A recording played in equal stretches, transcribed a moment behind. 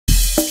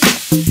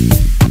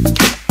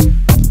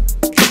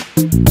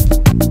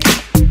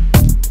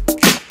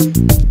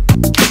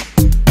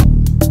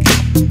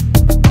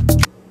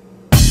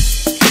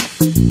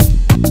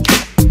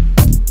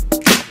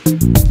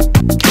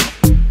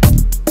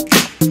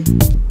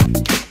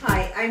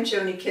Hi, I'm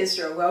Joni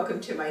Kisro.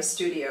 Welcome to my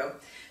studio.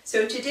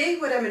 So today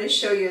what I'm going to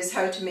show you is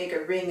how to make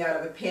a ring out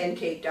of a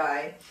pancake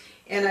die.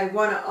 And I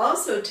want to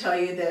also tell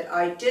you that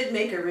I did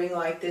make a ring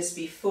like this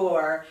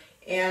before,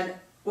 and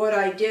what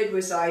I did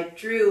was I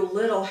drew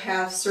little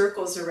half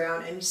circles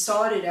around and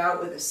sawed it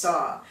out with a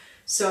saw.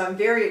 So I'm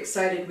very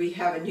excited we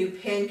have a new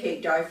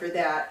pancake die for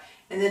that.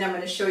 And then I'm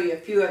going to show you a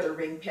few other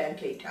ring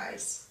pancake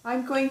dies.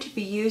 I'm going to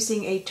be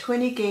using a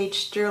 20 gauge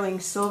sterling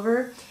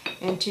silver,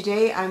 and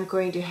today I'm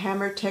going to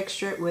hammer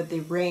texture it with the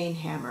rain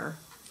hammer.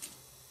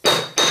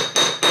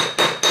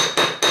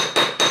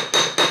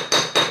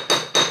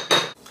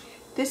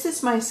 This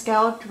is my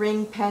scalloped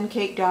ring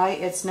pancake die.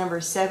 It's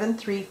number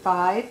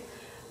 735.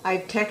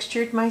 I've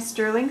textured my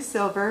sterling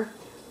silver.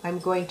 I'm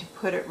going to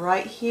put it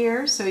right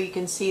here so you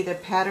can see the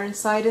pattern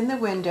side in the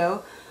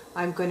window.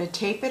 I'm going to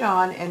tape it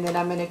on, and then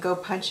I'm going to go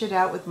punch it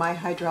out with my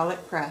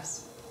hydraulic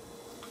press.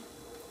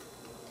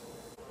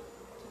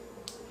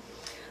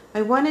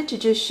 I wanted to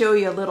just show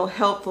you a little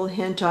helpful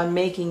hint on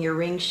making your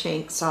ring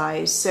shank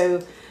size.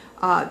 So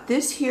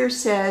this here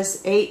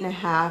says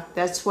 8.5.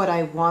 That's what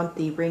I want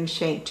the ring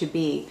shank to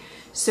be.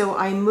 So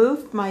I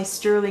moved my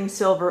sterling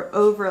silver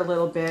over a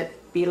little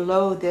bit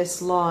below this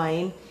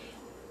line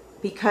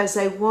because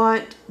I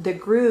want the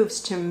grooves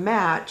to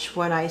match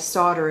when I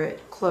solder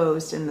it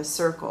closed in the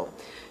circle.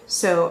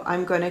 So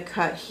I'm going to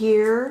cut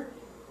here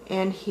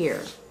and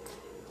here.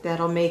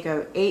 That'll make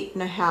a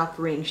 8.5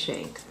 ring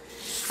shank.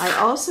 I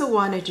also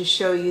wanted to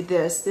show you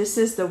this. This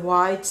is the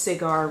wide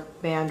cigar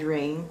band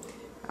ring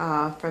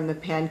from the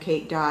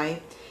pancake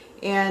die.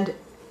 And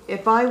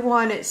if I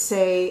want it,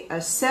 say,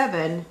 a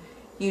 7,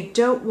 you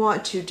don't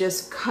want to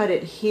just cut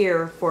it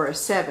here for a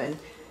 7.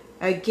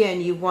 Again,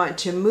 you want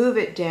to move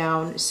it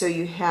down so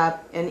you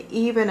have an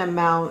even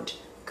amount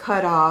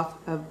cut off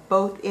of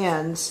both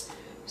ends,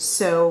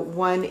 so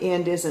one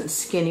end isn't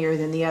skinnier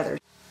than the other.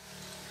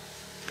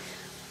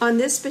 On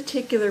this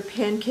particular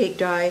pancake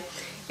die,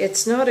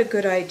 it's not a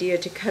good idea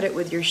to cut it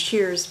with your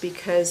shears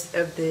because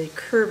of the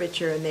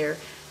curvature in there.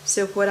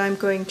 So what I'm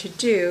going to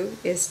do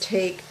is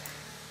take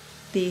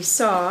the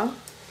saw,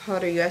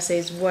 Potter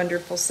USA's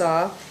wonderful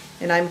saw,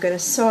 and I'm going to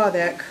saw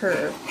that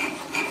curve.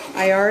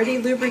 I already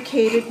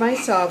lubricated my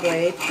saw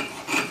blade.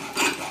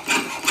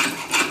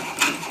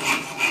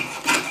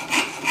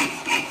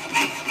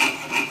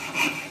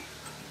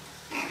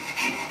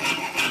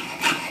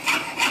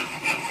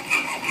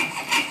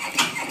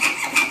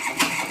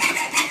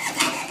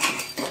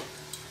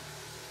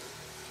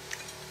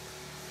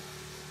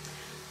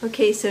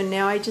 Okay, so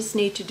now I just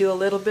need to do a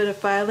little bit of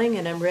filing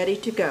and I'm ready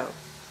to go.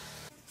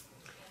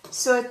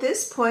 So at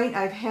this point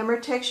I've hammer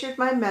textured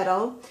my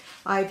metal.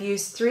 I've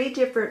used 3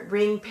 different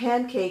ring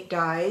pancake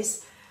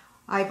dies.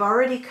 I've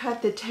already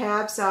cut the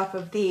tabs off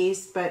of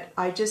these, but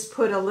I just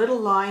put a little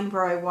line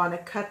where I want to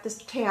cut this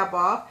tab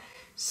off.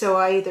 So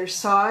I either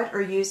saw it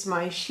or use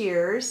my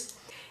shears.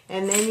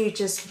 And then you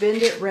just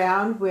bend it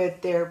round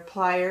with their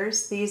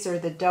pliers. These are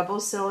the double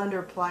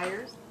cylinder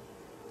pliers.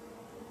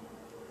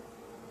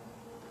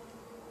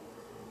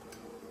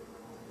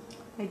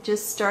 I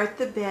just start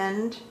the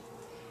bend,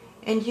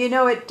 and you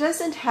know, it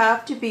doesn't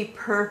have to be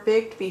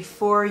perfect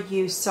before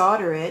you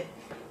solder it.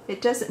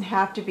 It doesn't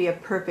have to be a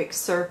perfect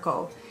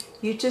circle.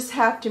 You just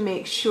have to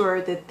make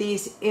sure that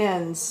these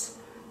ends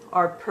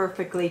are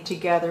perfectly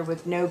together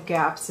with no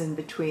gaps in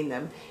between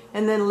them,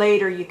 and then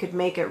later you could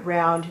make it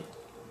round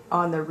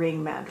on the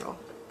ring mandrel.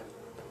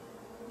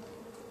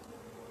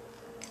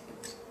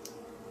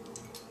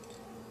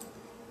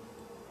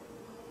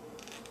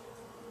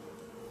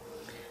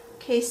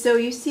 Okay, so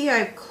you see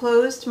I've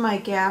closed my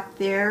gap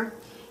there,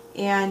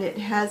 and it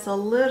has a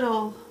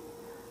little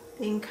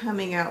thing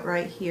coming out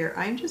right here.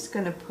 I'm just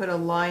going to put a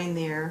line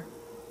there,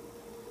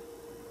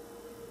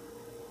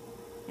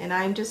 and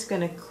I'm just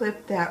going to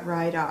clip that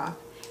right off,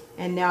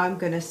 and now I'm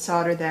going to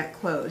solder that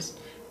closed.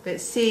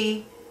 But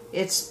see,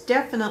 it's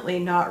definitely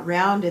not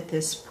round at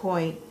this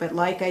point, but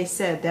like I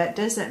said, that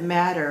doesn't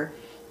matter.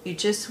 You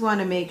just want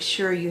to make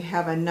sure you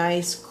have a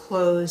nice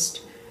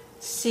closed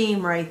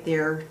seam right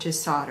there to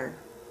solder.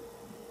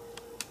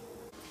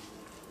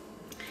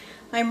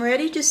 I'm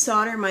ready to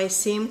solder my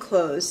seam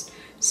closed.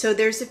 So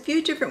there's a few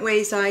different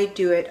ways I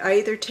do it. I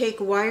either take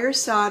wire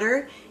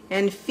solder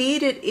and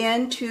feed it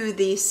into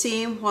the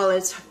seam while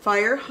it's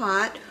fire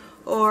hot,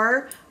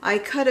 or I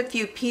cut a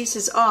few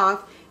pieces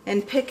off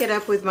and pick it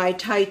up with my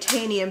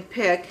titanium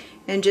pick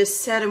and just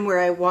set them where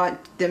I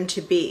want them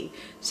to be.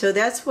 So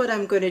that's what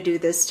I'm going to do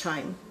this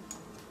time.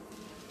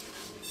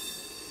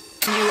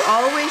 You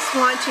always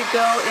want to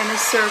go in a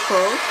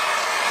circle,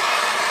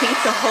 heat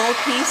the whole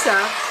piece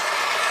up.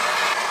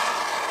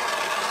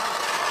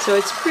 So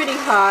it's pretty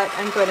hot.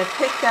 I'm going to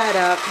pick that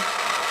up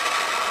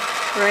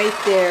right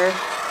there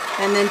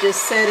and then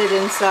just set it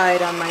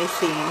inside on my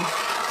seam.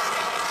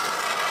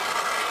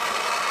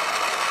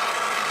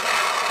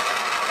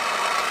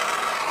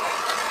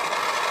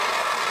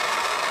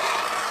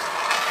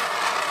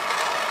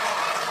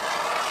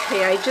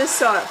 Okay, I just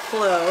saw it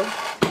flow,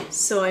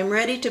 so I'm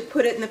ready to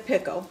put it in the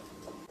pickle.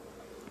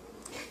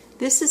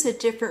 This is a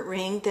different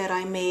ring that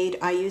I made.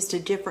 I used a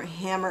different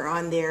hammer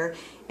on there,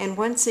 and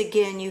once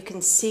again you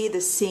can see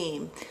the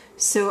seam.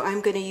 So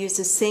I'm going to use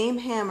the same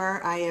hammer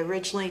I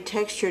originally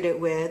textured it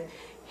with,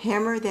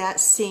 hammer that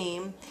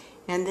seam,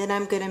 and then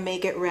I'm going to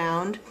make it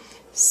round.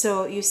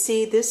 So you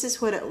see, this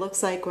is what it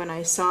looks like when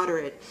I solder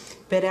it.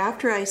 But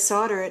after I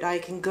solder it, I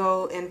can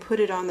go and put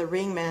it on the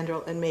ring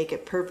mandrel and make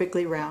it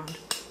perfectly round.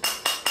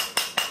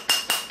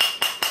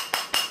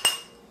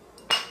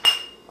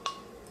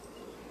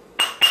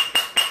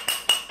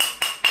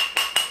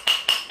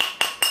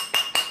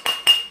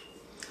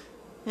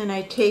 And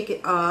I take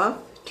it off,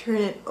 turn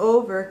it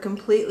over,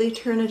 completely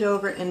turn it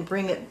over and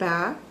bring it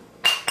back.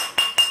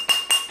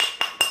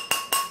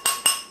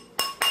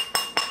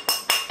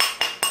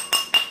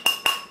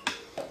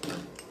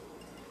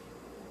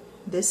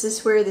 This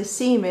is where the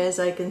seam is.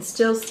 I can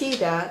still see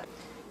that.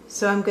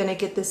 So I'm going to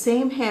get the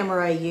same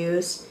hammer I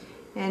used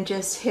and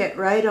just hit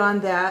right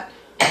on that.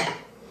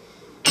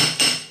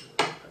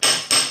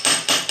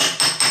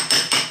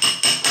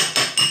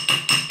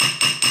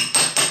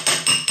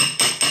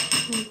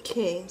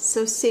 Okay,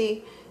 so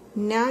see,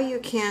 now you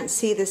can't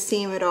see the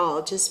seam at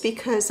all just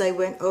because I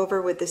went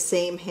over with the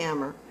same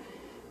hammer.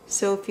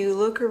 So if you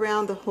look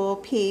around the whole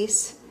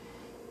piece,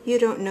 you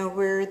don't know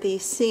where the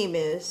seam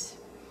is.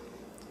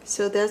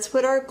 So that's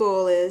what our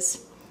goal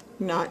is,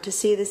 not to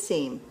see the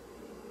seam.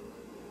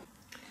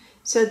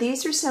 So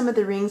these are some of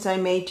the rings I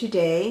made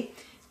today.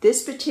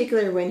 This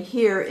particular one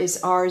here is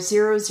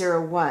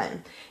R001.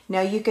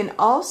 Now you can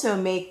also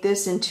make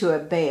this into a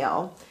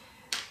bail.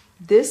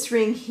 This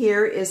ring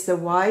here is the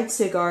wide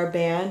cigar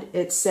band,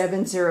 it's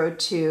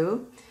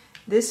 702.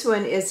 This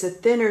one is a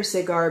thinner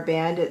cigar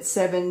band, it's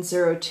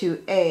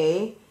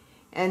 702A.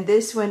 And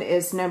this one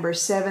is number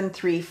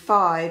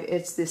 735,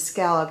 it's the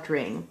scalloped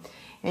ring.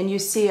 And you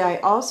see I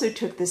also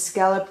took the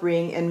scallop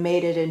ring and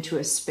made it into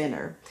a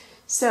spinner.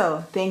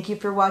 So, thank you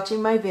for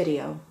watching my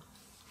video.